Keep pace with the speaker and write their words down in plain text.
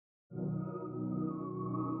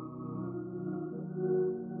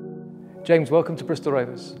James, welcome to Bristol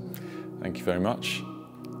Rovers. Thank you very much.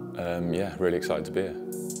 Yeah, really excited to be here.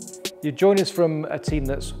 You join us from a team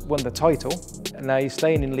that's won the title, and now you're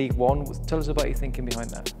staying in League One. Tell us about your thinking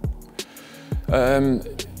behind that.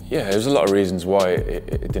 Yeah, there's a lot of reasons why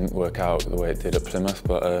it didn't work out the way it did at Plymouth,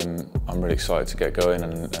 but I'm really excited to get going,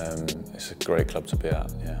 and it's a great club to be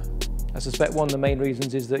at, yeah. I suspect one of the main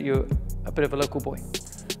reasons is that you're a bit of a local boy.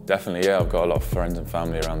 Definitely, yeah. I've got a lot of friends and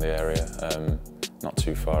family around the area, not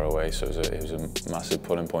too far away, so it was a massive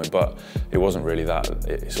pulling point. But it wasn't really that.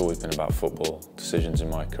 It's always been about football decisions in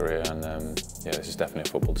my career, and yeah, this is definitely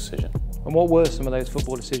a football decision. And what were some of those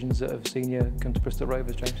football decisions that have seen you come to Bristol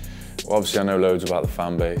Rovers, James? Well, obviously I know loads about the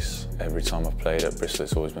fan base. Every time I've played at Bristol,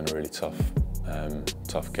 it's always been a really tough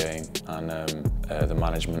game, and the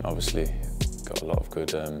management obviously got a lot of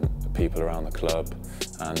good people around the club,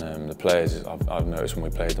 and the players, I've noticed when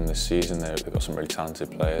we played them this season, they've got some really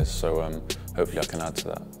talented players, so hopefully I can add to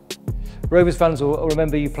that. Rovers fans will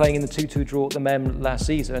remember you playing in the 2-2 draw at the Mem last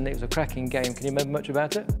season. It was a cracking game. Can you remember much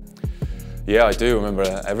about it? Yeah, I do remember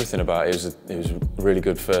everything about it. It was a really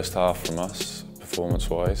good first half from us,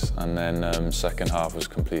 performance-wise, and then second half was a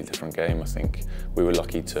completely different game. I think we were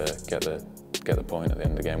lucky to get the point at the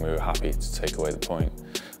end of the game. We were happy to take away the point.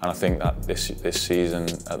 And I think that this season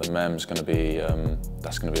at the Mem is going to be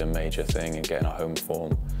that's going to be a major thing in getting our home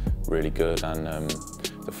form really good, and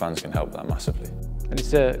the fans can help that massively. And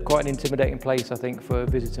it's quite an intimidating place, I think, for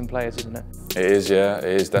visiting players, isn't it? It is, yeah,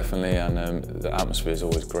 it is definitely, and the atmosphere is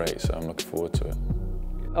always great, so I'm looking forward to it.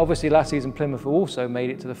 Obviously, last season Plymouth also made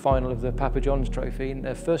it to the final of the Papa John's Trophy.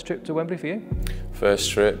 And first trip to Wembley for you? First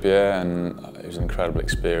trip, yeah, and it was an incredible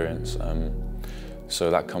experience. So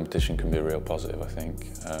that competition can be a real positive, I think.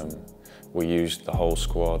 We used the whole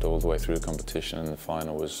squad all the way through the competition, and the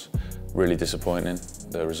final was really disappointing,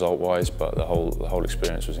 the result-wise, but the whole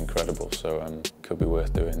experience was incredible. So could be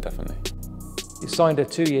worth doing, definitely. You signed a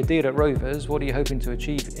 2-year deal at Rovers. What are you hoping to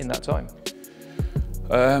achieve in that time?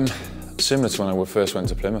 Similar to when I first went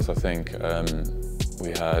to Plymouth, I think.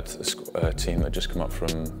 We had a team that just come up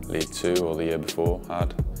from League 2, or the year before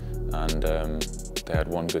had, and they had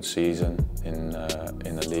one good season in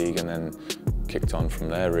the league, and then kicked on from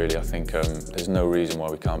there, really. I think there's no reason why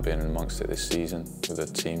we can't be in amongst it this season with the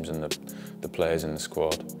teams and the players in the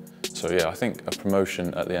squad. So yeah, I think a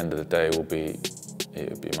promotion at the end of the day will be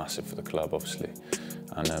massive for the club, obviously,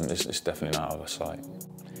 and it's definitely not out of our sight.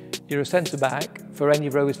 You're a centre-back. For any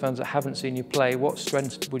Rovers fans that haven't seen you play, what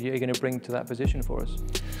strengths are you going to bring to that position for us?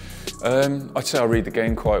 I'd say I read the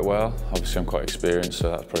game quite well. Obviously I'm quite experienced,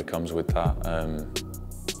 so that probably comes with that.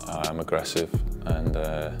 I'm aggressive, and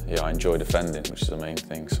yeah, I enjoy defending, which is the main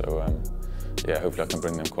thing. So yeah, hopefully I can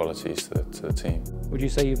bring them qualities to the team. Would you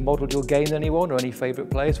say you've modelled your game to anyone, or any favourite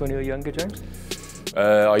players when you were younger, James?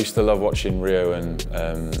 I used to love watching Rio and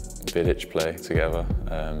Vidic play together,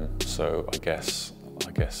 so I guess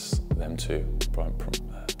them two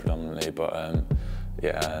predominantly, but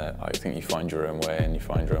yeah, I think you find your own way, and you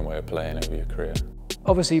find your own way of playing over your career.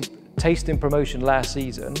 Obviously, tasting promotion last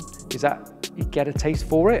season, is that you get a taste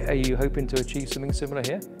for it? Are you hoping to achieve something similar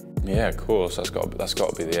here? Yeah, of course, that's got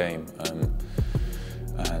to be the aim,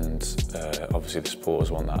 and obviously the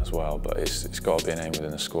supporters want that as well, but it's got to be an aim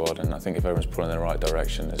within the squad, and I think if everyone's pulling in the right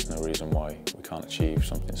direction, there's no reason why we can't achieve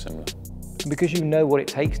something similar. And because you know what it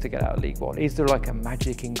takes to get out of League One, is there like a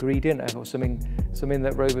magic ingredient or something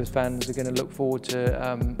that Rovers fans are going to look forward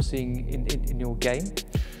to seeing in your game?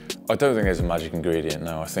 I don't think there's a magic ingredient,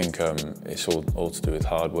 no. I think it's all to do with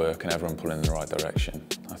hard work and everyone pulling in the right direction.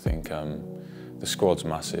 I think the squad's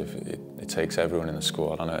massive. It takes everyone in the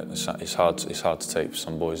squad. I know it's hard to take for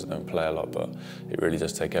some boys that don't play a lot, but it really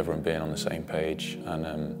does take everyone being on the same page and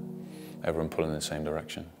everyone pulling in the same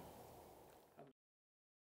direction.